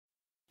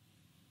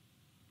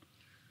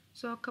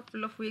So a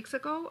couple of weeks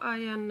ago, I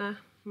and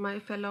my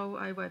fellow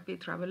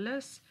IYP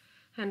travelers,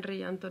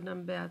 Henri, Anton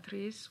and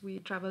Beatrice, we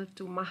traveled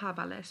to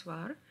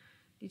Mahabaleshwar.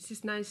 It's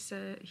this nice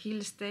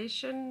hill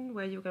station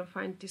where you can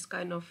find this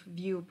kind of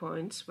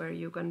viewpoints where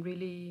you can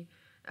really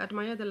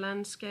admire the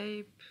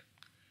landscape.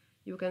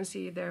 You can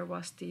see there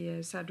was the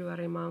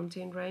Sahyadri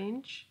mountain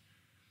range,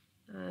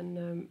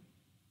 and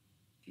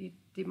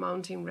the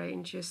mountain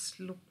ranges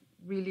look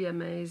really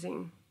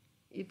amazing.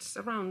 It's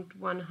around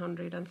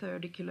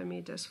 130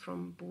 kilometers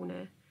from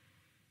Pune.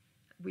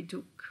 We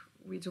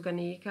took an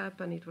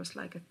e-cab and it was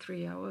like a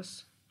 3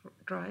 hours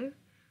drive.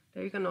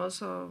 There you can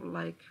also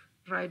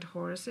ride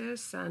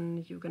horses,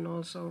 and you can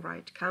also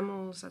ride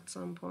camels at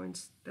some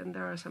points. Then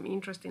there are some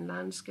interesting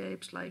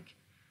landscapes like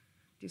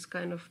this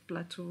kind of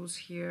plateaus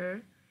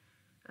here,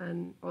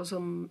 and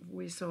also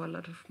we saw a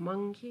lot of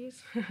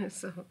monkeys.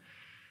 So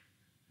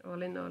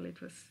all in all,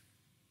 it was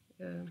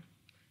a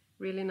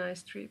really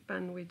nice trip,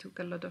 and we took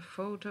a lot of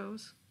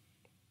photos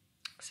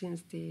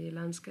since the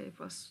landscape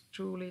was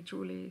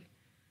truly,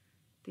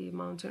 the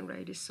mountain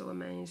range is so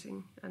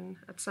amazing. And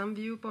at some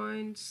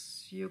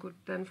viewpoints you could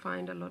then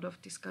find a lot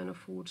of this kind of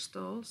food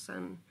stalls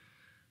and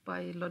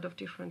buy a lot of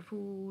different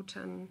food,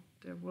 and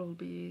there will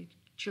be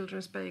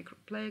children's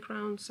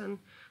playgrounds, and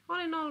all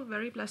in all,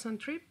 very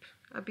pleasant trip.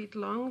 A bit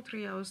long,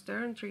 3 hours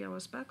there and 3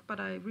 hours back, but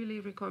I really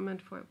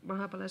recommend for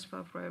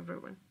Mahabaleshwar for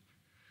everyone.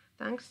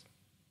 Thanks.